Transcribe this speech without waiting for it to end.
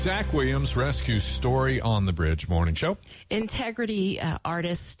Zach Williams, Rescue Story on the Bridge Morning Show. Integrity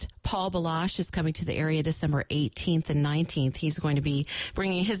artist Paul Baloche is coming to the area December 18th and 19th. He's going to be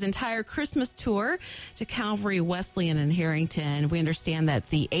bringing his entire Christmas tour to Calvary, Wesleyan, and Harrington. We understand that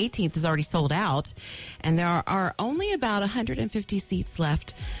the 18th is already sold out, and there are only about 150 seats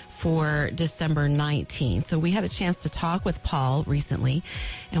left for December 19th. So we had a chance to talk with Paul recently,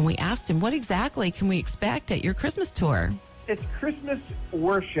 and we asked him, what exactly can we expect at your Christmas tour? It's Christmas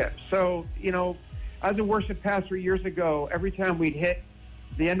worship. So, as a worship pastor years ago, every time we'd hit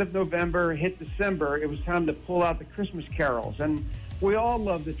the end of November, hit December, it was time to pull out the Christmas carols. And we all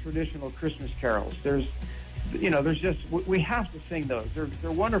love the traditional Christmas carols. We have to sing those.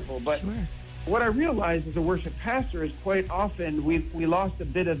 They're wonderful. But Sure. What I realized as a worship pastor is quite often we lost a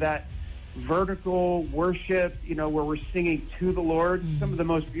bit of that vertical worship, where we're singing to the Lord. Mm-hmm. Some of the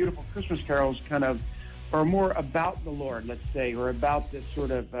most beautiful Christmas carols kind of are more about the Lord, let's say, or about this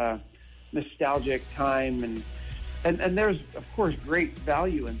sort of nostalgic time. And there's, of course, great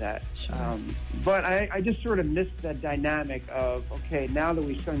value in that. Sure. But I just sort of missed that dynamic of, okay, now that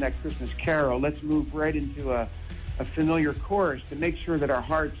we've sung that Christmas carol, let's move right into a familiar chorus to make sure that our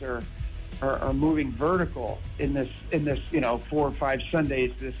hearts are moving vertical in this 4 or 5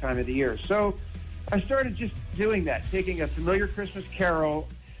 Sundays this time of the year. So I started just doing that, taking a familiar Christmas carol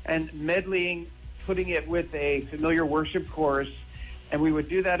and medleying, putting it with a familiar worship chorus, and we would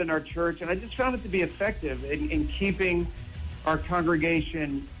do that in our church. And I just found it to be effective in keeping our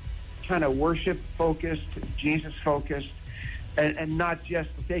congregation kind of worship-focused, Jesus-focused, and not just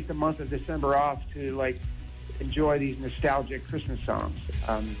to take the month of December off to, enjoy these nostalgic Christmas songs.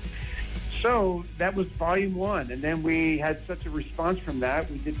 So that was Volume 1, and then we had such a response from that.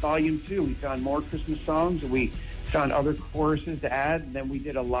 We did Volume 2. We found more Christmas songs, and we found other choruses to add, and then we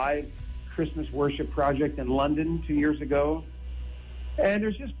did a live Christmas worship project in London 2 years ago. And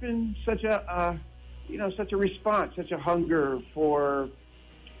there's just been such a response, such a hunger to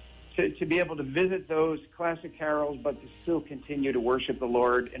be able to visit those classic carols, but to still continue to worship the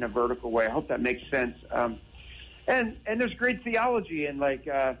Lord in a vertical way. I hope that makes sense. And there's great theology in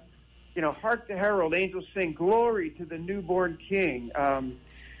hark the herald, angels sing, glory to the newborn King.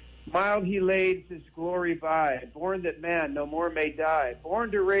 Mild he lays his glory by, born that man no more may die, born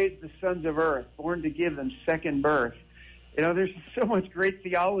to raise the sons of earth, born to give them second birth. There's so much great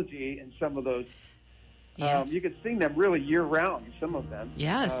theology in some of those. Yes. You could sing them really year-round, some of them.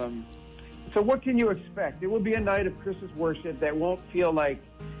 Yes. So what can you expect? It will be a night of Christmas worship that won't feel like,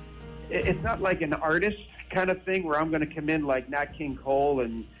 it's not like an artist kind of thing where I'm going to come in like Nat King Cole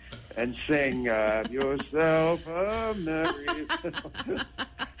and sing, yourself a merry.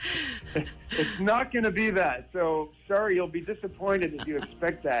 It's not going to be that. So, sorry, you'll be disappointed if you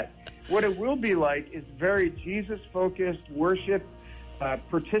expect that. What it will be like is very Jesus-focused worship,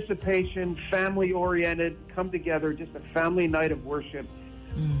 participation, family-oriented, come together, just a family night of worship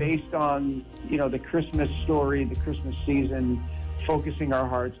based on, the Christmas story, the Christmas season, focusing our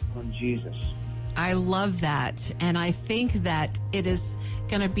hearts on Jesus. I love that. And I think that it is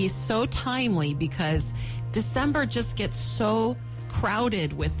going to be so timely because December just gets so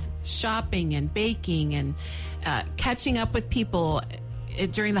crowded with shopping and baking and catching up with people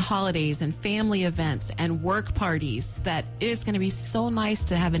during the holidays and family events and work parties that it is going to be so nice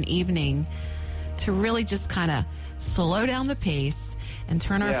to have an evening to really just kind of slow down the pace and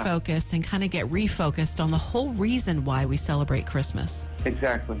turn our focus and kind of get refocused on the whole reason why we celebrate Christmas.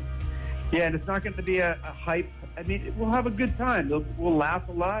 Exactly. Yeah, and it's not going to be a hype. I mean, we'll have a good time. We'll laugh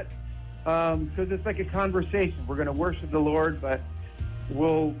a lot because it's like a conversation. We're going to worship the Lord, but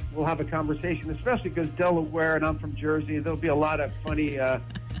we'll have a conversation, especially because Delaware and I'm from Jersey. There'll be a lot of funny, a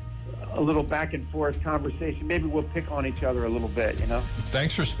little back and forth conversation. Maybe we'll pick on each other a little bit,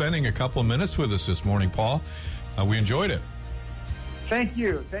 Thanks for spending a couple of minutes with us this morning, Paul. We enjoyed it. Thank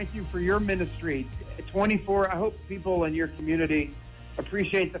you. Thank you for your ministry. 24, I hope people in your community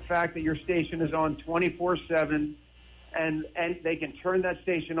appreciate the fact that your station is on 24/7 and they can turn that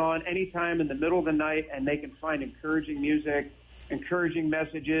station on anytime in the middle of the night and they can find encouraging music, encouraging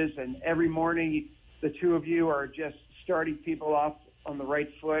messages, and every morning the two of you are just starting people off on the right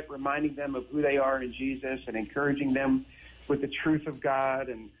foot, reminding them of who they are in Jesus and encouraging them with the truth of God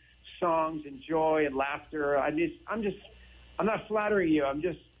and songs and joy and laughter. I'm not flattering you. I'm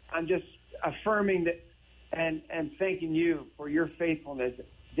just affirming that and thanking you for your faithfulness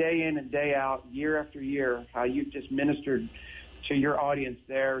day in and day out, year after year, how you've just ministered to your audience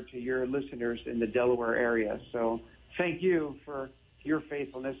there, to your listeners in the Delaware area. So thank you for your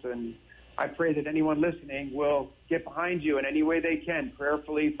faithfulness, and I pray that anyone listening will get behind you in any way they can,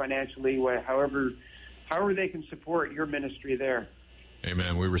 prayerfully, financially, however they can support your ministry there.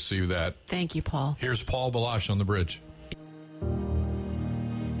 Amen. We receive that. Thank you, Paul. Here's Paul Baloche on the bridge.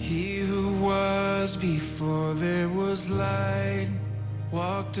 He who was before there was light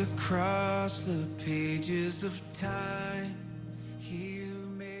walked across the pages of time. He who